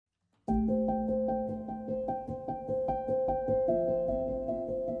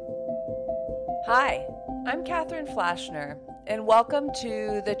Hi, I'm Kristina Flaschner, and welcome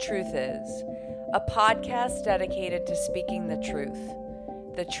to The Truth Is, a podcast dedicated to speaking the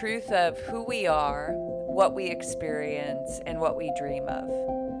truth of who we are, what we experience, and what we dream of.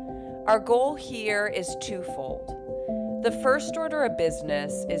 Our goal here is twofold. The first order of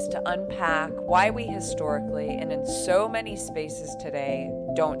business is to unpack why we historically, and in so many spaces today,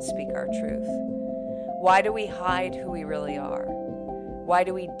 don't speak our truth. Why do we hide who we really are? Why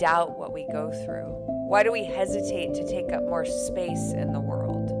do we doubt what we go through? Why do we hesitate to take up more space in the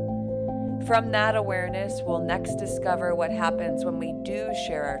world? From that awareness, we'll next discover what happens when we do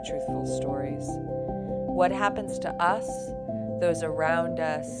share our truthful stories. What happens to us, those around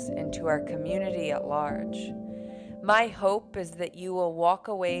us, and to our community at large. My hope is that you will walk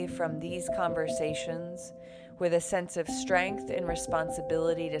away from these conversations with a sense of strength and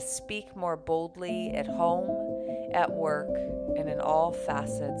responsibility to speak more boldly at home, at work, and in all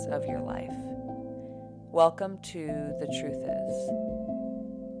facets of your life. Welcome to The Truth Is.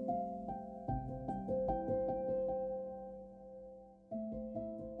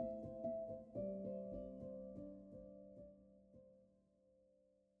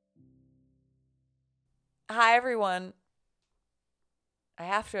 Hi, everyone. I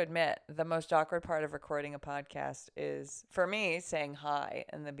have to admit, the most awkward part of recording a podcast is, for me, saying hi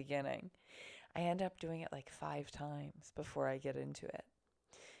in the beginning. I end up doing it like 5 times before I get into it.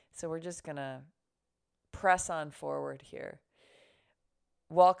 So we're just going to press on forward here.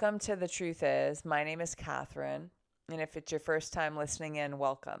 Welcome to The Truth Is. My name is Kristina, and if it's your first time listening in,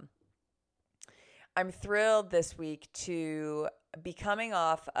 welcome. I'm thrilled this week to be coming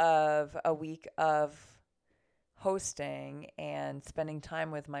off of a week of hosting and spending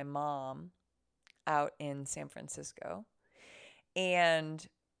time with my mom out in San Francisco. And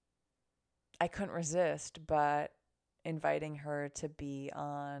I couldn't resist but inviting her to be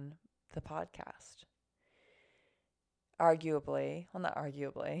on the podcast.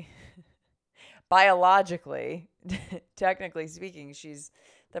 Biologically, technically speaking, she's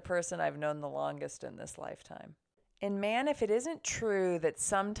the person I've known the longest in this lifetime. And man, if it isn't true that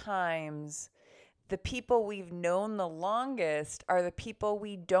sometimes the people we've known the longest are the people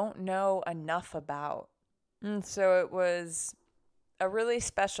we don't know enough about. And so it was a really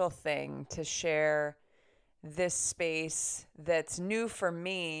special thing to share this space that's new for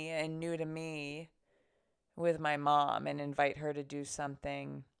me and new to me with my mom and invite her to do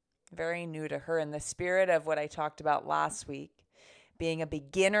something very new to her in the spirit of what I talked about last week, being a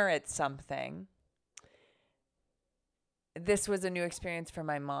beginner at something. This was a new experience for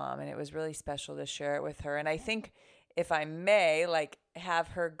my mom, and it was really special to share it with her. And I think, if I may, have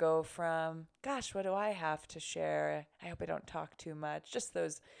her go from, gosh, what do I have to share? I hope I don't talk too much. Just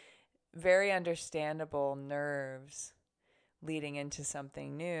those very understandable nerves leading into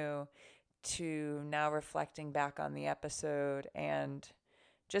something new, to now reflecting back on the episode and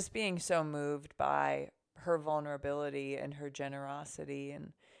just being so moved by her vulnerability and her generosity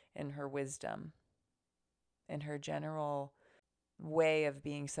and her wisdom and her general way of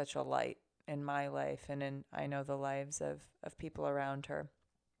being such a light in my life and in, I know, the lives of people around her.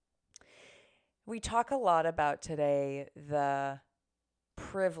 We talk a lot about today the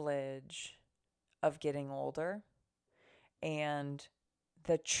privilege of getting older and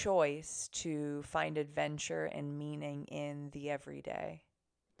the choice to find adventure and meaning in the everyday.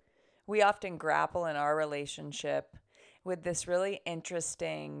 We often grapple in our relationship with this really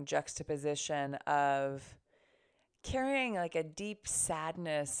interesting juxtaposition of carrying a deep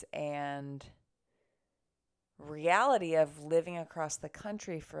sadness and reality of living across the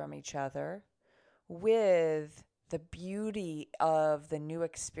country from each other with the beauty of the new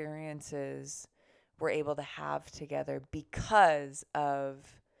experiences we're able to have together because of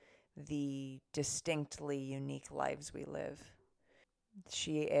the distinctly unique lives we live.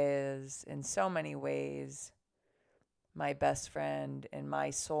 She is, in so many ways, my best friend and my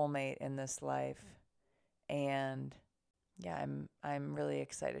soulmate in this life. And yeah, I'm really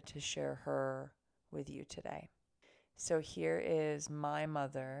excited to share her with you today. So here is my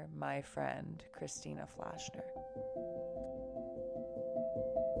mother, my friend, Kristina Flaschner.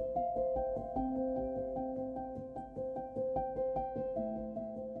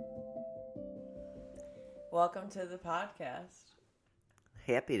 Welcome to the podcast.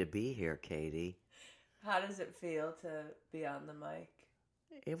 Happy to be here, Katie. How does it feel to be on the mic?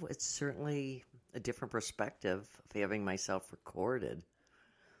 It's certainly a different perspective of having myself recorded.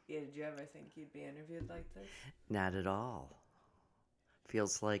 Yeah, did you ever think you'd be interviewed like this? Not at all.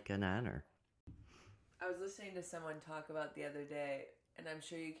 Feels like an honor. I was listening to someone talk about the other day, and I'm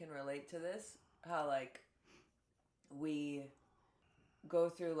sure you can relate to this, how we go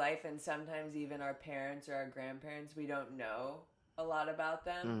through life, and sometimes even our parents or our grandparents, we don't know a lot about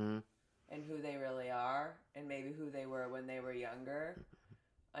them Mm-hmm. and who they really are and maybe who they were when they were younger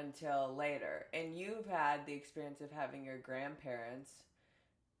until later. And you've had the experience of having your grandparents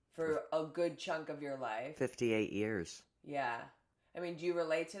for a good chunk of your life. 58 years. Yeah. I mean, do you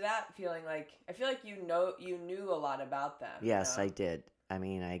relate to that? Feeling like, I feel like you knew a lot about them. Yes, you know? I did. I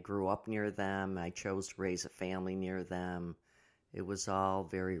mean, I grew up near them. I chose to raise a family near them. It was all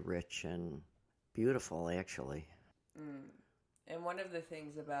very rich and beautiful, actually. Mm. And one of the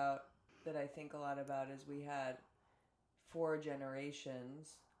things about that I think a lot about is we had 4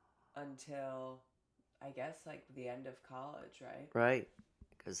 generations until, I guess, like the end of college, right? Right.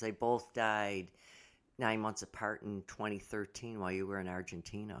 Because they both died 9 months apart in 2013 while you were in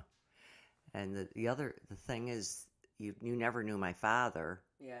Argentina. And the thing is, you never knew my father,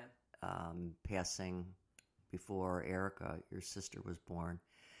 Yeah. passing before Erica, your sister, was born.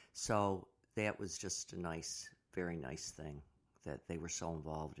 So that was just a nice, very nice thing that they were so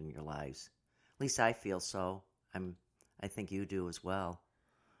involved in your lives. At least I feel so. I think you do as well.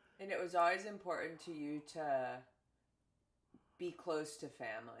 And it was always important to you to be close to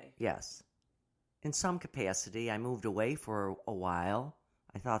family. Yes. In some capacity, I moved away for a while.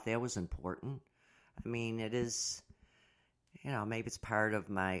 I thought that was important. I mean, it is, maybe it's part of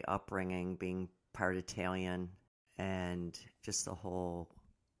my upbringing, being part Italian, and just the whole,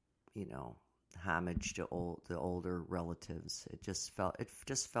 homage to the older relatives. It just felt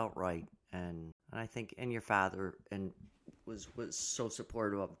right, and I think, and your father was so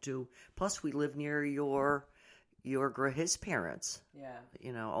supportive of it too. Plus, we live near his parents. Yeah.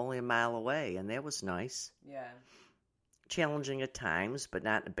 Only a mile away, and that was nice. Yeah. Challenging at times, but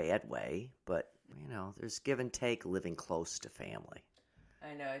not in a bad way. But, there's give and take living close to family.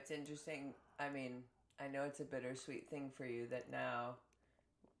 I know, it's interesting. I mean, I know it's a bittersweet thing for you that now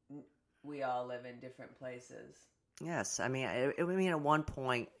we all live in different places. Yes, I mean, at one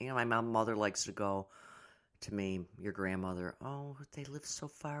point, my mother likes to go to me, your grandmother, oh, they live so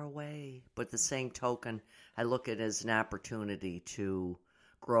far away. But the same token, I look at it as an opportunity to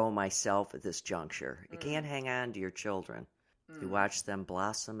grow myself at this juncture. You can't hang on to your children. You watch them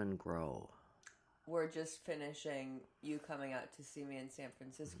blossom and grow. We're just finishing you coming out to see me in San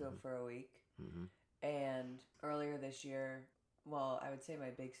Francisco for a week. Mm-hmm. And earlier this year, well, I would say my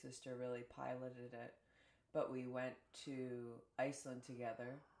big sister really piloted it, but we went to Iceland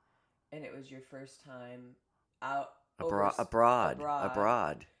together, and it was your first time out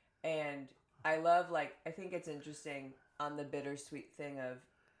abroad. And I love, I think it's interesting on the bittersweet thing of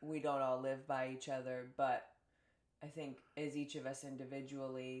we don't all live by each other, but I think as each of us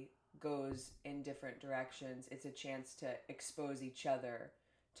individually goes in different directions, it's a chance to expose each other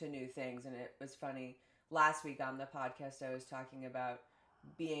to new things. And it was funny, last week on the podcast I was talking about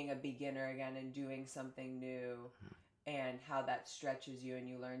being a beginner again and doing something new and how that stretches you and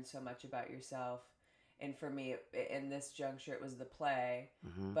you learn so much about yourself. And for me, in this juncture, it was the play.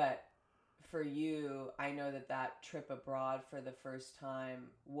 Mm-hmm. But for you, I know that trip abroad for the first time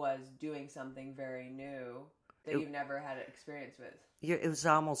was doing something very new that you've never had an experience with. Yeah, it was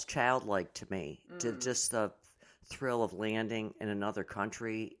almost childlike to me. To just the thrill of landing in another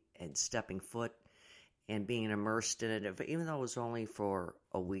country and stepping foot and being immersed in it. Even though it was only for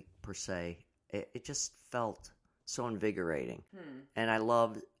a week per se, it just felt so invigorating. And I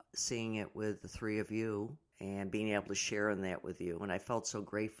loved seeing it with the three of you and being able to share in that with you. And I felt so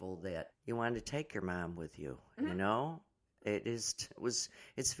grateful that you wanted to take your mom with you,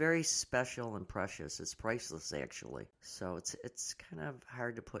 It's very special and precious. It's priceless, actually. So it's kind of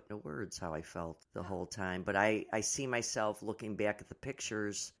hard to put into words how I felt the whole time. But I see myself looking back at the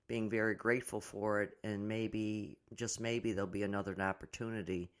pictures, being very grateful for it, and maybe, just maybe, there'll be another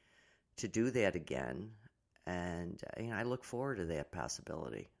opportunity to do that again. And I look forward to that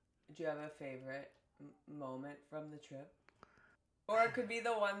possibility. Do you have a favorite moment from the trip? Or it could be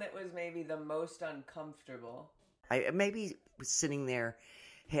the one that was maybe the most uncomfortable. I maybe sitting there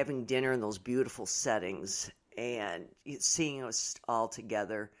having dinner in those beautiful settings and seeing us all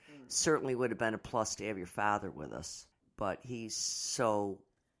together certainly would have been a plus to have your father with us. But he's so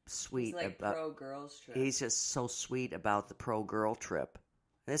sweet. He's pro-girls trip. He's just so sweet about the pro-girl trip.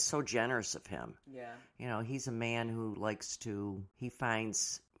 It's so generous of him. Yeah. He's a man who he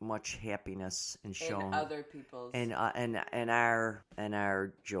finds much happiness in showing in other people's and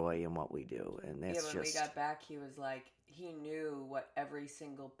our joy in what we do, and that's when we got back, he was he knew what every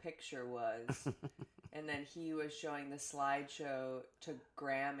single picture was, and then he was showing the slideshow to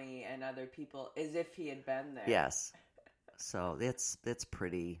Grammy and other people as if he had been there. Yes, so that's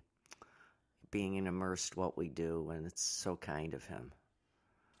pretty, being immersed what we do, and it's so kind of him.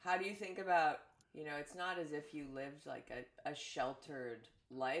 How do you think about, it's not as if you lived like a sheltered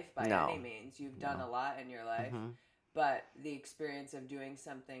life by any means. You've done a lot in your life, but the experience of doing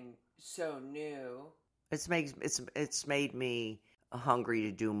something so new. It's made me hungry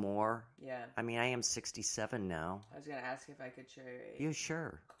to do more. Yeah. I mean, I am 67 now. I was going to ask if I could share your age. Yeah,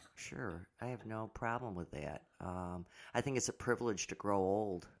 sure. I have no problem with that. I think it's a privilege to grow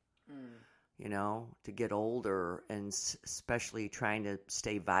old. To get older, and especially trying to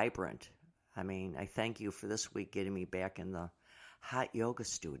stay vibrant. I mean, I thank you for this week getting me back in the hot yoga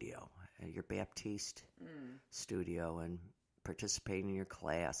studio, your Baptiste studio, and participating in your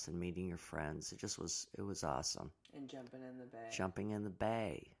class and meeting your friends. It was awesome. And jumping in the bay. Jumping in the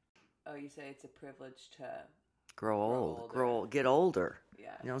bay. Oh, you say it's a privilege to grow old, get older.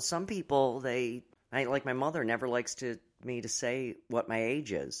 Yeah. Some people, like my mother never likes me to say what my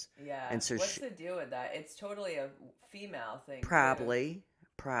age is. Yeah. And so what's the deal with that? It's totally a female thing. Probably.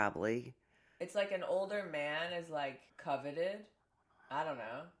 It's like an older man is like coveted. I don't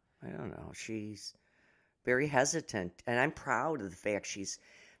know. She's very hesitant, and I'm proud of the fact she's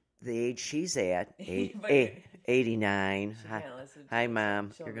the age she's at, 89. Hi,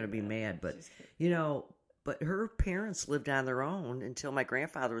 Mom. You're going to be mad, but but her parents lived on their own until my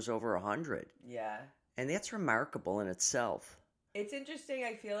grandfather was over 100. Yeah. And that's remarkable in itself. It's interesting.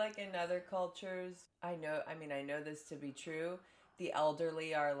 I feel like in other cultures, I know this to be true. The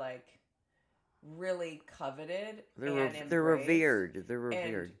elderly are like really coveted. They're revered.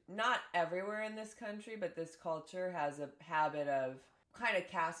 And not everywhere in this country, but this culture has a habit of kind of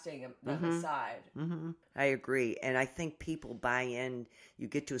casting them aside. I agree. And I think people buy in. You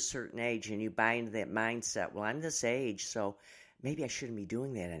get to a certain age and you buy into that mindset. Well, I'm this age, so maybe I shouldn't be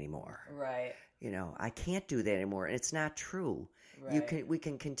doing that anymore. Right. I can't do that anymore. And it's not true. Right. We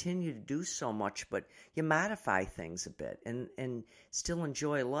can continue to do so much, but you modify things a bit and still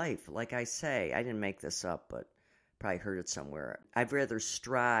enjoy life. Like I say, I didn't make this up, but probably heard it somewhere. I'd rather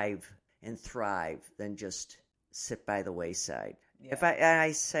strive and thrive than just sit by the wayside. Yeah. And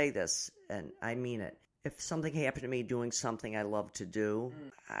I say this, and I mean it. If something happened to me doing something I love to do,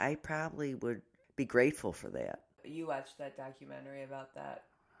 I probably would be grateful for that. You watched that documentary about that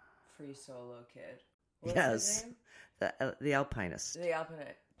free solo kid. What's yes. his name? The Alpinist. The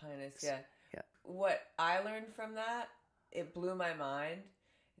Alpinist, yeah. What I learned from that, it blew my mind.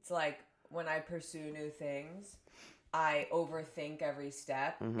 It's like when I pursue new things, I overthink every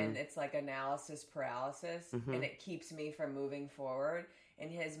step, and it's like analysis paralysis, and it keeps me from moving forward.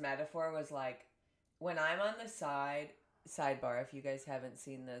 And his metaphor was like, when I'm on the sidebar, if you guys haven't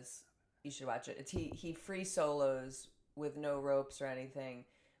seen this, you should watch it. He free solos with no ropes or anything,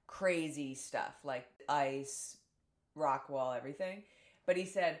 crazy stuff like ice, rock wall, everything. But he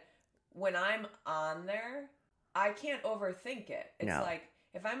said, when I'm on there, I can't overthink it. It's like,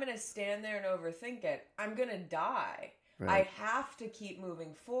 if I'm going to stand there and overthink it, I'm going to die. Right. I have to keep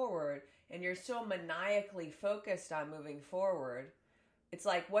moving forward. And you're so maniacally focused on moving forward. It's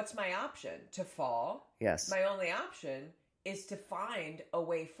like, what's my option? To fall? Yes. My only option is to find a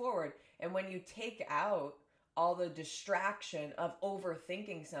way forward. And when you take out all the distraction of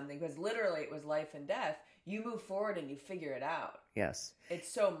overthinking something, because literally it was life and death, you move forward and you figure it out. Yes.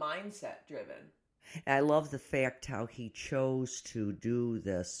 It's so mindset driven. And I love the fact how he chose to do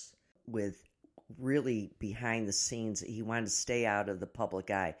this with really behind the scenes. He wanted to stay out of the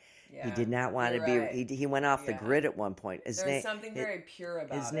public eye. Yeah, he did not want to be. Right. He went off the grid at one point. There's something very pure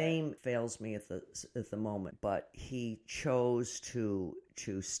about his name fails me at the moment, but he chose to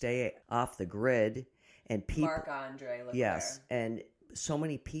stay off the grid. And people, Marc-Andre Leclerc. Yes, and so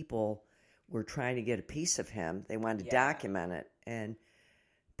many people were trying to get a piece of him. They wanted to document it and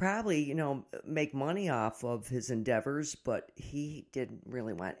probably, make money off of his endeavors, but he didn't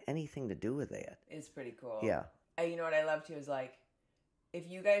really want anything to do with that. It's pretty cool. Yeah. You know what I love too is like, if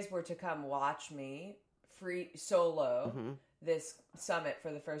you guys were to come watch me free solo this summit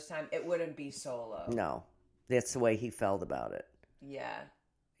for the first time, it wouldn't be solo. No, that's the way he felt about it. Yeah.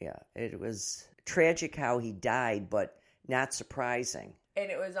 Yeah, it was tragic how he died, but not surprising.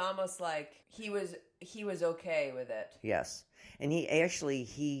 And it was almost like he was okay with it. Yes, and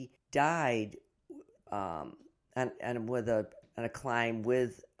he died and with a climb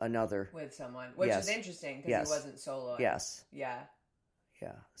with someone, which is interesting because he wasn't solo. Yes. Yeah.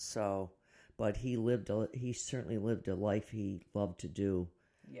 Yeah. So, but he certainly lived a life he loved to do.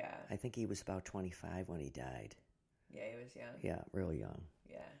 Yeah. I think he was about 25 when he died. Yeah, he was young. Yeah, real young.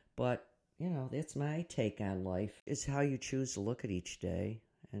 Yeah. But, that's my take on life. It's how you choose to look at each day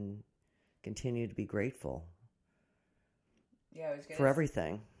and continue to be grateful. Yeah, for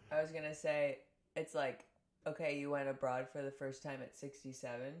everything. I was going to say, it's like Okay, you went abroad for the first time at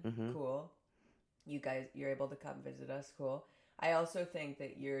 67. Mm-hmm. Cool. You're able to come visit us. Cool. I also think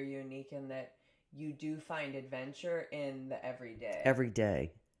that you're unique in that you do find adventure in the everyday. Every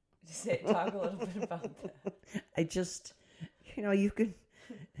day. Talk a little bit about that. I just, you can,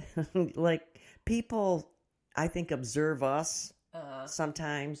 like, people, I think, observe us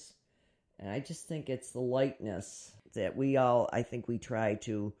sometimes. And I just think it's the lightness that I think we try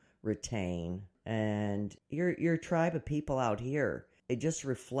to retain. And your tribe of people out here, it just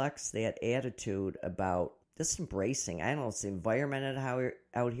reflects that attitude about just embracing. I don't know, it's the environment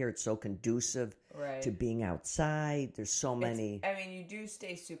out here. It's so conducive to being outside. There's so many. You do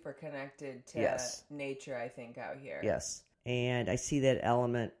stay super connected to nature, I think, out here. Yes. And I see that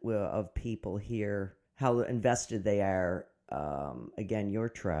element of people here, how invested they are, again, your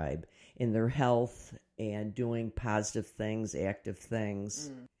tribe, in their health and doing positive things, active things.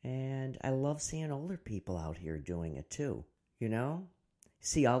 And I love seeing older people out here doing it too,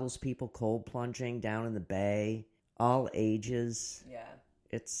 See all those people cold plunging down in the bay, all ages. Yeah.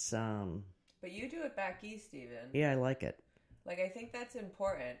 It's, But you do it back east even. Yeah, I like it. Like, I think that's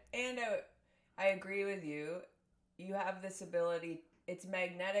important. And I agree with you. You have this ability, it's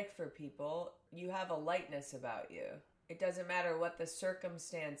magnetic for people. You have a lightness about you. It doesn't matter what the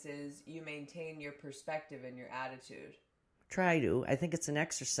circumstances, you maintain your perspective and your attitude. Try to. I think it's an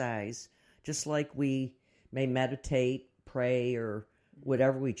exercise. Just like we may meditate, pray, or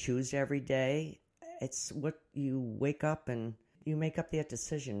whatever we choose every day. It's what you wake up and you make up that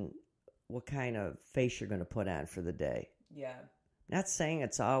decision what kind of face you're going to put on for the day. Yeah. Not saying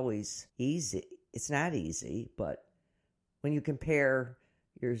it's always easy. It's not easy, but when you compare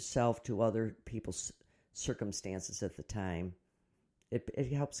yourself to other people's circumstances at the time,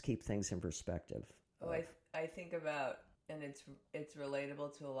 it helps keep things in perspective. Oh, I think about, and it's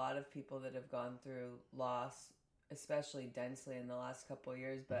relatable to a lot of people that have gone through loss, especially densely in the last couple of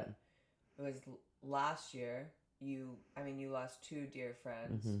years, but it was last year, you lost two dear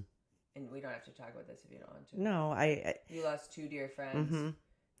friends, and we don't have to talk about this if you don't want to. No, you lost two dear friends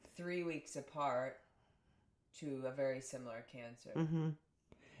 3 weeks apart to a very similar cancer.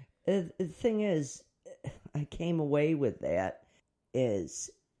 The thing is, I came away with that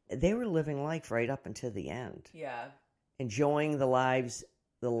is they were living life right up until the end. Yeah. Enjoying the lives,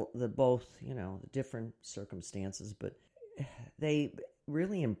 the both, the different circumstances, but they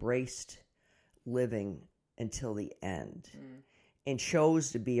really embraced living until the end and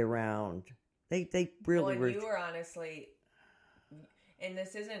chose to be around. They really were. You were honestly, and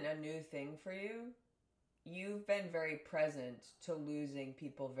this isn't a new thing for you, you've been very present to losing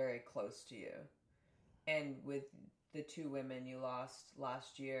people very close to you. And with the two women you lost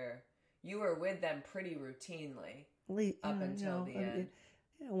last year, you were with them pretty routinely up until the end.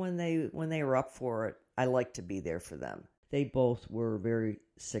 When they were up for it, I liked to be there for them. They both were very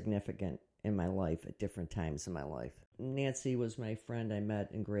significant in my life at different times in my life. Nancy was my friend I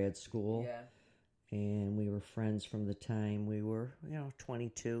met in grad school. Yeah. And we were friends from the time we were,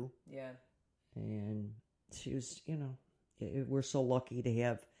 22. Yeah. And she was, we're so lucky to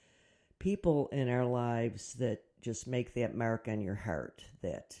have people in our lives that just make that mark on your heart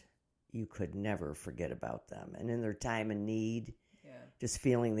that you could never forget about them. And in their time of need, just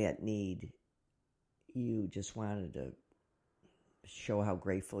feeling that need, you just wanted to show how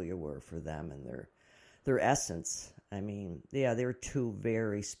grateful you were for them and their essence. I mean, yeah, they were two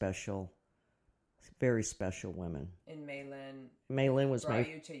very special women. And Maylin was brought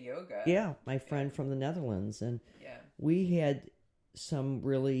you to yoga. Yeah, my friend from the Netherlands, and yeah, we had some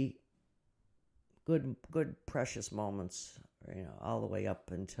really good precious moments, all the way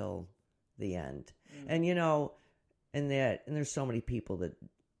up until the end. And and there's so many people that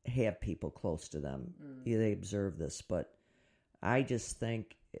have people close to them. They observe this, but I just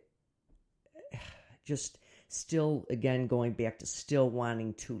think, just still, again, going back to still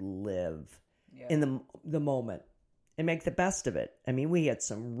wanting to live in the moment and make the best of it. I mean, we had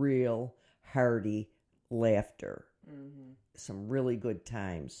some real hearty laughter, some really good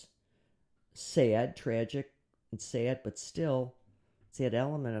times. Sad, tragic, and sad, but still, it's that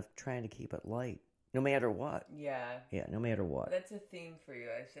element of trying to keep it light, no matter what. Yeah. Yeah, no matter what. That's a theme for you,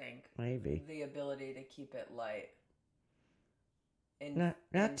 I think. Maybe the ability to keep it light. And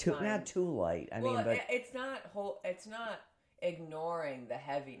not too light. I mean, but it's not ignoring the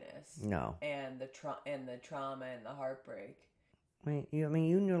heaviness. No. And the trauma and the heartbreak. You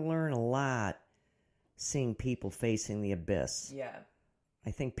learn a lot seeing people facing the abyss. Yeah. I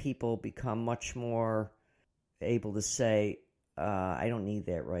think people become much more able to say, I don't need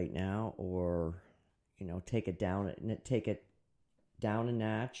that right now, or take it down a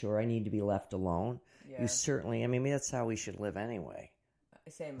notch or I need to be left alone, Yeah. you certainly, I mean, that's how we should live anyway.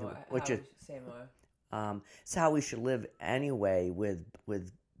 Say more. Say more. It's how we should live anyway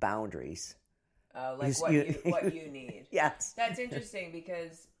with boundaries. Like what you need. Yes. That's interesting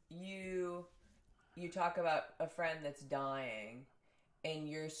because you talk about a friend that's dying and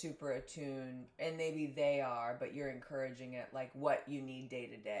you're super attuned and maybe they are, but you're encouraging it like what you need day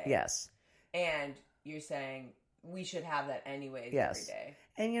to day. Yes. And you're saying we should have that anyways every day.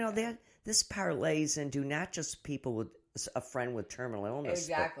 And that this parlays into not just people with a friend with terminal illness.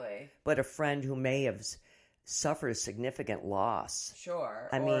 Exactly. But a friend who may have suffered a significant loss. Sure.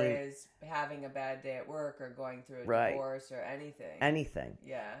 Or is having a bad day at work or going through a divorce or anything. Anything.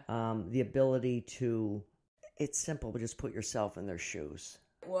 Yeah. The ability to, it's simple, but just put yourself in their shoes.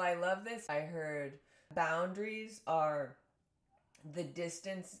 Well, I love this. I heard boundaries are the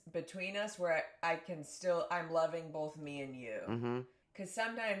distance between us where I'm loving both me and you. Mm-hmm. Because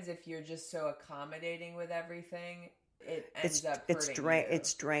sometimes if you're just so accommodating with everything, it ends up hurting you.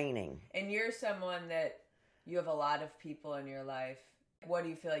 It's draining. And you're someone that you have a lot of people in your life. What do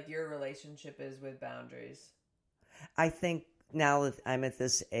you feel like your relationship is with boundaries? I think now that I'm at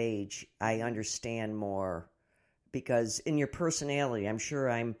this age, I understand more because in your personality, I'm sure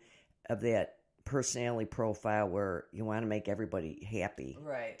I'm of that personality profile where you want to make everybody happy,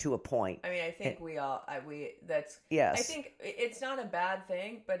 right? To a point. I mean, I think yes. I think it's not a bad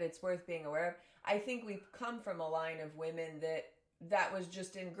thing, but it's worth being aware of. I think we come from a line of women that was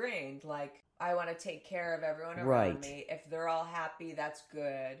just ingrained. Like, I want to take care of everyone around me. If they're all happy, that's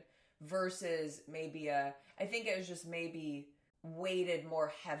good. Versus maybe I think it was just maybe weighted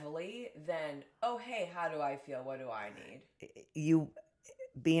more heavily than, oh, hey, how do I feel? What do I need? You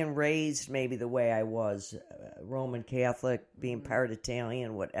being raised maybe the way I was, Roman Catholic, being part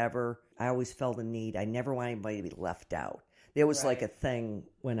Italian, whatever, I always felt a need. I never wanted anybody to be left out. There was like a thing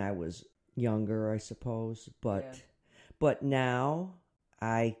when I was younger, I suppose, but now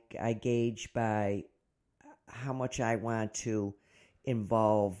I gauge by how much I want to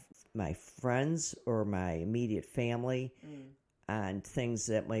involve my friends or my immediate family on things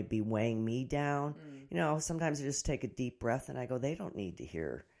that might be weighing me down. Sometimes I just take a deep breath and I go, they don't need to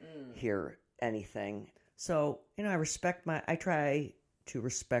hear anything. So, I try to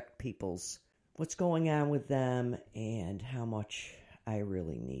respect people's, what's going on with them and how much I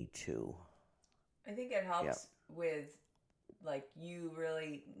really need to. I think it helps with, like, you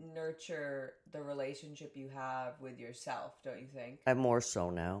really nurture the relationship you have with yourself, don't you think? I'm more so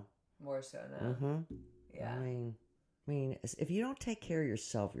now. More so now. Mm-hmm. Yeah. I mean, if you don't take care of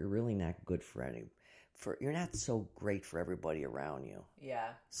yourself, you're really not good you're not so great for everybody around you. Yeah.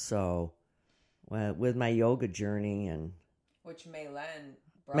 So, with my yoga journey and... Which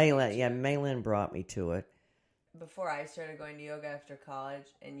Maylin brought me to it. Before I started going to yoga after college,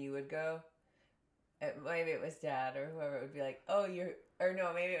 and you would go, maybe it was Dad or whoever, it would be like,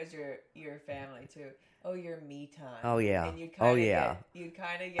 maybe it was your family too. Oh, your me time. Oh, yeah. And you'd kind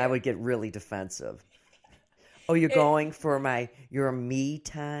of get... I would get really defensive. Oh, you're going for your me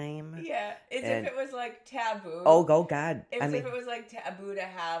time? Yeah. If it was like taboo. Oh, God. If it was like taboo to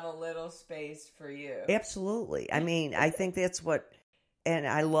have a little space for you. Absolutely. I mean, I think that's what, and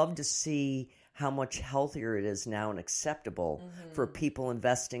I love to see how much healthier it is now and acceptable for people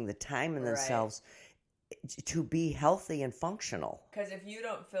investing the time in themselves to be healthy and functional. Because if you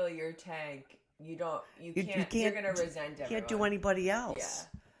don't fill your tank, you can't, you're going to resent everyone. You can't do anybody else. Yeah.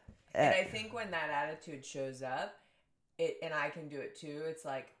 And I think when that attitude shows up, and I can do it too, it's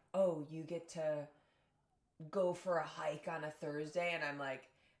like, oh, you get to go for a hike on a Thursday, and I'm like,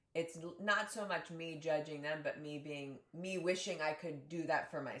 it's not so much me judging them, but me wishing I could do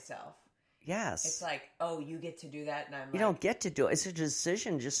that for myself. Yes. It's like, oh, you get to do that, and I'm like... You don't get to do it. It's a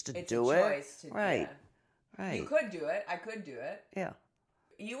decision just to do it. It's a choice to do it. Right. Right. You could do it. I could do it. Yeah.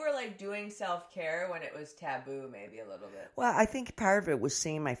 You were like doing self-care when it was taboo, maybe a little bit. Well, I think part of it was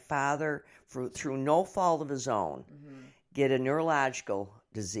seeing my father, through no fault of his own, get a neurological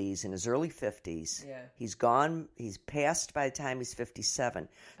disease in his early 50s. Yeah. He's gone. He's passed by the time he's 57.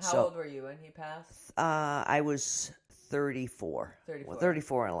 How old were you when he passed? I was 34. 34. Well,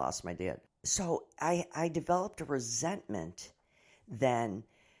 34 and I lost my dad. So I developed a resentment then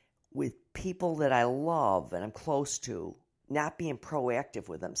with people that I love and I'm close to not being proactive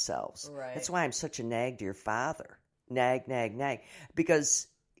with themselves. Right. That's why I'm such a nag to your father. Nag. Because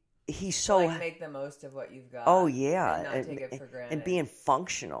he's so... Like make the most of what you've got. Oh, yeah. And not take it for granted. And being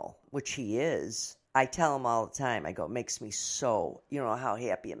functional, which he is. I tell him all the time, I go, it makes me so... You know how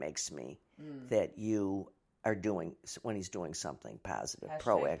happy it makes me that you are doing... When he's doing something positive.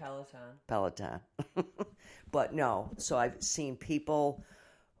 Hashtag Peloton. But no, so I've seen people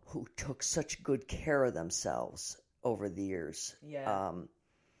who took such good care of themselves over the years. Yeah.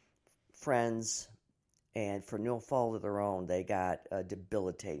 Friends, and for no fault of their own, they got a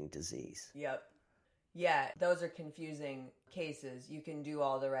debilitating disease. Yep. Yeah, those are confusing cases. You can do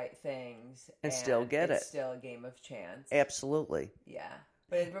all the right things And still get it's it. still a game of chance. Absolutely. Yeah.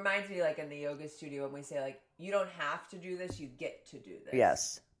 But it reminds me, like, in the yoga studio when we say, like, you don't have to do this, you get to do this.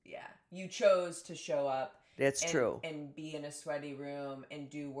 Yes. Yeah. You chose to show up. That's true. And be in a sweaty room and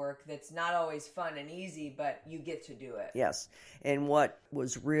do work that's not always fun and easy, but you get to do it. Yes. And what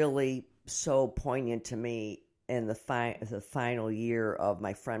was really so poignant to me in the final year of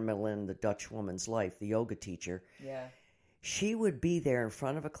my friend Melinda, the Dutch woman's life, the yoga teacher, Yeah. she would be there in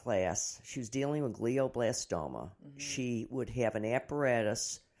front of a class. She was dealing with glioblastoma. Mm-hmm. She would have an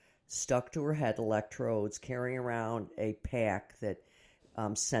apparatus stuck to her head, electrodes, carrying around a pack that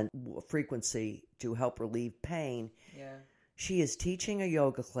sent frequency to help relieve pain. Yeah. She is teaching a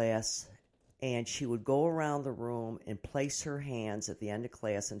yoga class, and she would go around the room and place her hands at the end of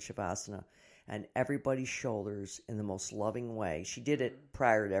class in Shavasana on everybody's shoulders in the most loving way. She did it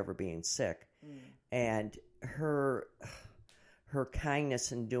prior to ever being sick. And her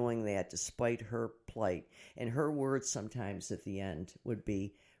kindness in doing that, despite her plight, and her words sometimes at the end would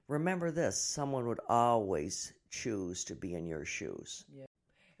be, remember this, someone would always choose to be in your shoes. Yeah. It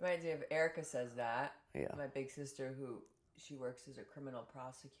reminds me of Erica says that. Yeah. My big sister, who she works as a criminal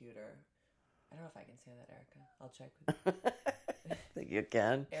prosecutor. I don't know if I can say that, Erica. I'll check with you. Think you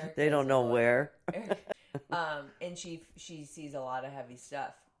can? Erica They don't know where. And she sees a lot of heavy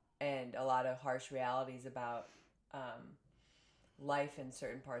stuff and a lot of harsh realities about life in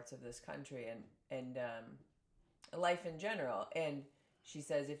certain parts of this country and life in general. And she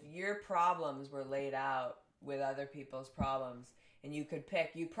says if your problems were laid out with other people's problems and you could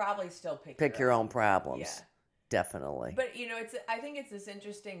pick, you'd probably still pick your own problems. Yeah. Definitely. But, you know, I think it's this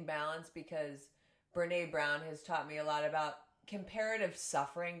interesting balance because Brene Brown has taught me a lot about comparative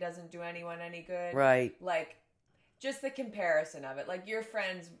suffering doesn't do anyone any good. Right. Like, just the comparison of it. Like, your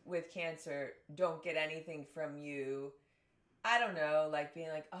friends with cancer don't get anything from you. I don't know, like being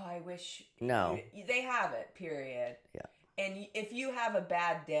like, oh, I wish. No. They have it, period. Yeah. And if you have a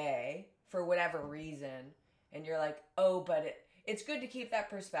bad day for whatever reason, and you're like, oh, but it's good to keep that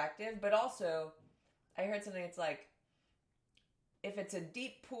perspective, but also, I heard something, it's like, if it's a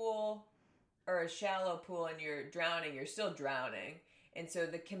deep pool or a shallow pool and you're drowning, you're still drowning. And so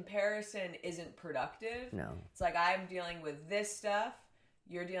the comparison isn't productive. No. It's like, I'm dealing with this stuff,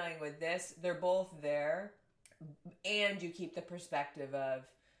 you're dealing with this, they're both there, and you keep the perspective of,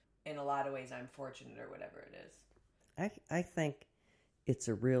 in a lot of ways, I'm fortunate or whatever it is. I think it's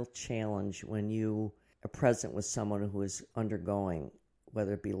a real challenge when you are present with someone who is undergoing,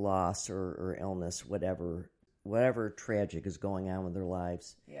 whether it be loss or illness, whatever tragic is going on with their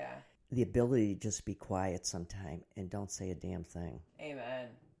lives. Yeah. The ability to just be quiet sometime and don't say a damn thing. Amen.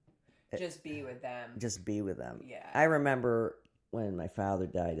 Just be with them. Just be with them. Yeah. I remember when my father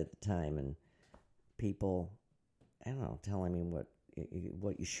died at the time and people, I don't know, telling me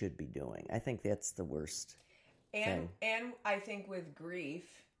what you should be doing. I think that's the worst thing. And I think with grief,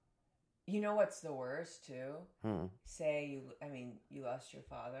 you know what's the worst too? Say you lost your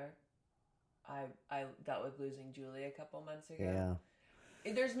father. I dealt with losing Julie a couple months ago. Yeah.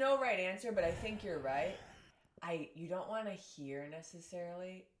 There's no right answer, but I think you're right. You don't want to hear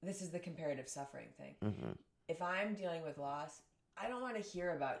necessarily. This is the comparative suffering thing. Mm-hmm. If I'm dealing with loss, I don't want to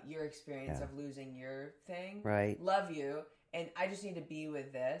hear about your experience of losing your thing. Right. Love you, and I just need to be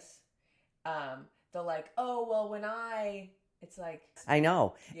with this. They're like, oh well, it's like I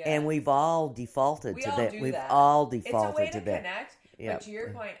know, and we've all defaulted to that. We've all defaulted to that. It's a way to connect. Yep. But to your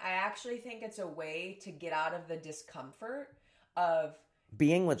point, I actually think it's a way to get out of the discomfort of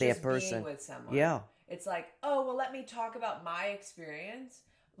being with that person. Being with someone. Yeah. It's like, oh, well, let me talk about my experience.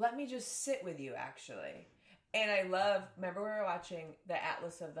 Let me just sit with you, actually. And remember we were watching the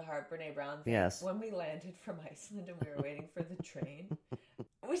Atlas of the Heart, Brene Brown thing? Yes. When we landed from Iceland and we were waiting for the train.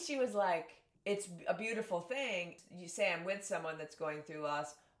 She was like, it's a beautiful thing. You say I'm with someone that's going through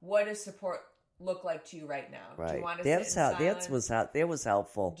loss. What does support look like to you right now? Right. Do you want to sit in silence? That was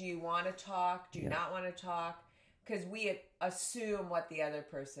helpful. Do you want to talk? Do you not want to talk? Because we assume what the other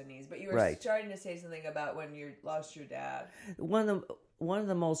person needs. But you were starting to say something about when you lost your dad. One of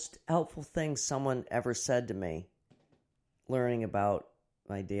the most helpful things someone ever said to me, learning about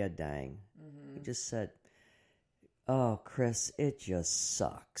my dad dying, he just said, "Oh, Chris, it just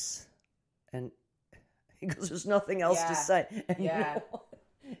sucks," and he goes, "There's nothing else to say." And, you know,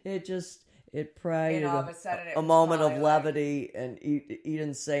 it provided all of a sudden a moment of levity, and he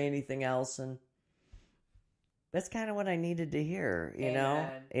didn't say anything else, and That's kind of what I needed to hear, you know?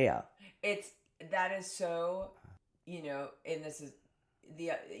 Amen. Yeah. That is so, and this is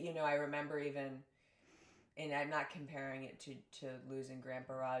I remember even, and I'm not comparing it to losing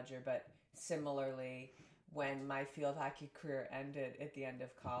Grandpa Roger, but similarly, when my field hockey career ended at the end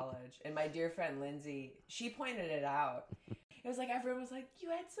of college, and my dear friend Lindsay, she pointed it out. It was like, everyone was like, you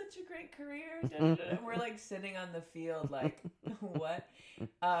had such a great career. Da, da, da. And we're like sitting on the field like, what?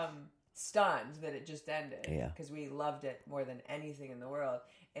 Stunned that it just ended. Yeah. Because we loved it more than anything in the world.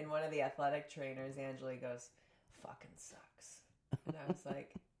 And one of the athletic trainers, Angela, goes, fucking sucks. And I was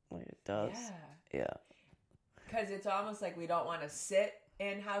like, It does. yeah. Yeah. Because it's almost like we don't want to sit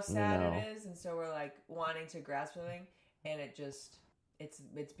in how sad No. it is. And so we're like wanting to grasp something. And it just, it's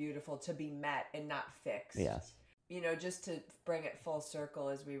beautiful to be met and not fixed. Yes. Just to bring it full circle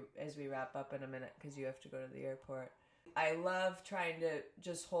as we wrap up in a minute, because you have to go to the airport. I love trying to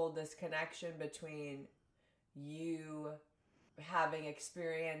just hold this connection between you having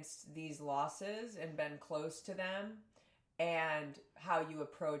experienced these losses and been close to them, and how you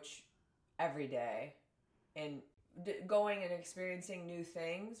approach every day and going and experiencing new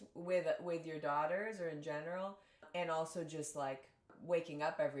things with your daughters or in general, and also just like waking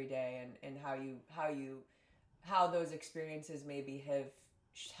up every day and how those experiences maybe have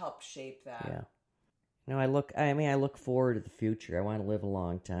helped shape that. Yeah. I look forward to the future. I want to live a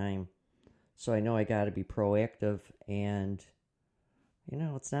long time. So I know I got to be proactive, and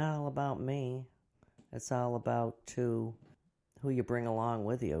it's not all about me. It's all about who you bring along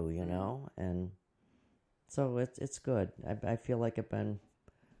with you, and so it's good. I feel like I've been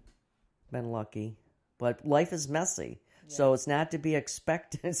lucky, but life is messy. Yeah. So it's not to be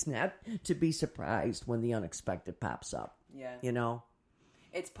expected. It's not to be surprised when the unexpected pops up. Yeah.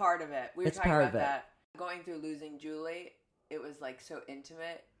 It's part of it. We were talking about that. Going through losing Julie, it was like so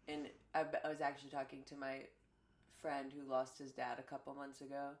intimate. And I was actually talking to my friend who lost his dad a couple months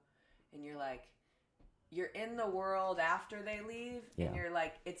ago. And you're like, you're in the world after they leave. Yeah. And you're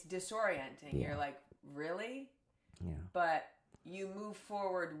like, it's disorienting. Yeah. You're like, really? Yeah. But you move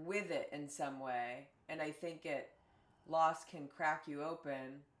forward with it in some way. And I think loss can crack you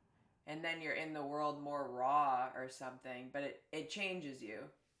open, and then you're in the world more raw or something, but it changes you,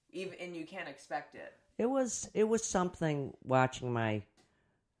 and you can't expect it. It was something watching my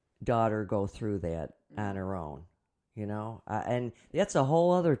daughter go through that on her own, and that's a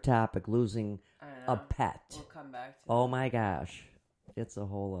whole other topic, losing a pet. We'll come back to Oh my gosh, it's a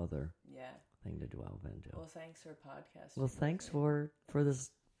whole other thing to delve into. Well, thanks for podcasting. Well, thanks for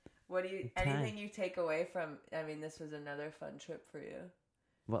this. What do anything you take away from, this was another fun trip for you.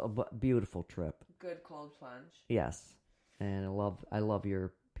 Well, beautiful trip. Good cold plunge. Yes. And I love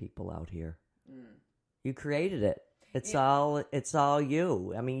your people out here. You created it. It's all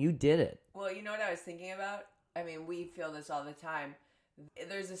you. You did it. Well, you know what I was thinking about? We feel this all the time.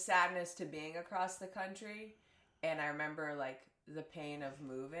 There's a sadness to being across the country, and I remember like the pain of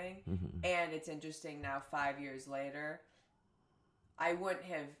moving. Mm-hmm. And it's interesting now, 5 years later,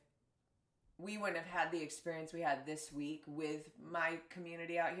 we wouldn't have had the experience we had this week with my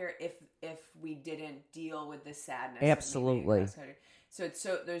community out here if we didn't deal with the sadness. Absolutely. So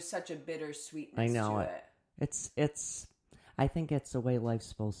there's such a bittersweetness I know to it. It's I think it's the way life's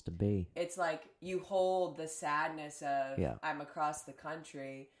supposed to be. It's like you hold the sadness of I'm across the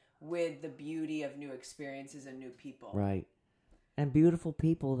country with the beauty of new experiences and new people. Right. And beautiful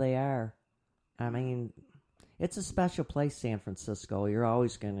people they are. It's a special place, San Francisco.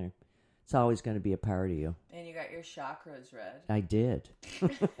 It's always going to be a part of you. And you got your chakras read. I did.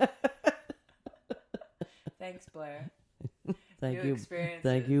 Thanks, Blair. Thank New you. Experiences.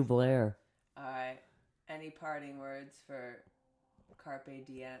 Thank you, Blair. All right. Any parting words for Carpe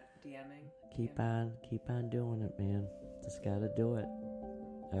DMing? Keep on doing it, man. Just got to do it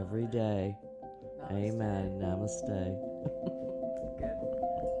every day. Namaste. Amen. Namaste. Good.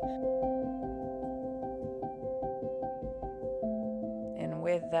 And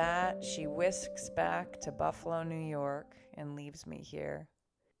with that, she whisks back to Buffalo, New York, and leaves me here.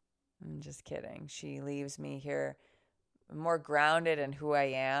 I'm just kidding. She leaves me here more grounded in who I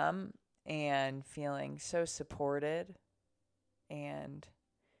am and feeling so supported and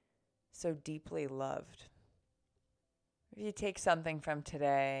so deeply loved. If you take something from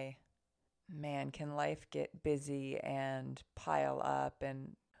today, man, can life get busy and pile up,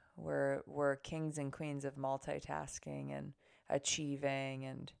 and we're kings and queens of multitasking and achieving.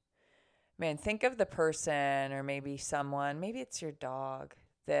 And man, think of the person, or maybe someone, maybe it's your dog,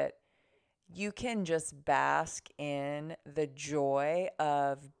 that you can just bask in the joy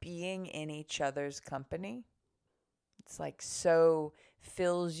of being in each other's company. It's like so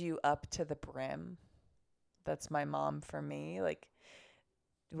fills you up to the brim That's my mom for me. Like,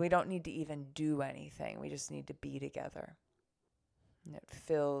 we don't need to even do anything. We just need to be together. And it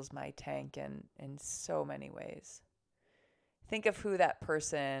fills my tank in so many ways. Think of who that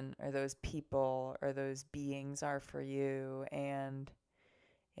person or those people or those beings are for you, and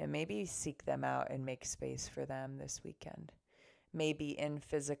maybe seek them out and make space for them this weekend. Maybe in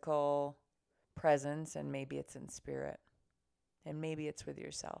physical presence, and maybe it's in spirit, and maybe it's with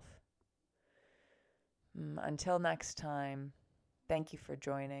yourself. Until next time, thank you for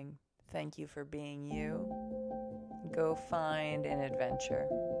joining. Thank you for being you. Go find an adventure.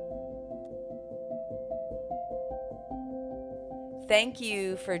 Thank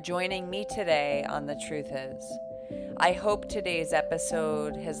you for joining me today on The Truth Is. I hope today's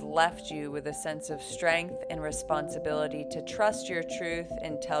episode has left you with a sense of strength and responsibility to trust your truth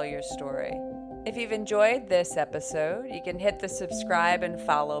and tell your story. If you've enjoyed this episode, you can hit the subscribe and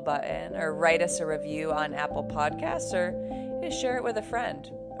follow button, or write us a review on Apple Podcasts, or just share it with a friend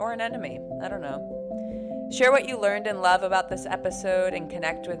or an enemy. I don't know. Share what you learned and love about this episode, and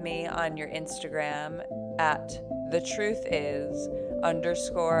connect with me on your Instagram at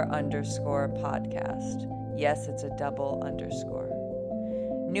 @thetruthis__podcast. Yes, it's a double underscore.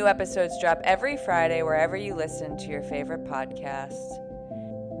 New episodes drop every Friday wherever you listen to your favorite podcasts.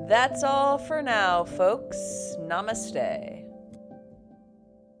 That's all for now, folks. Namaste.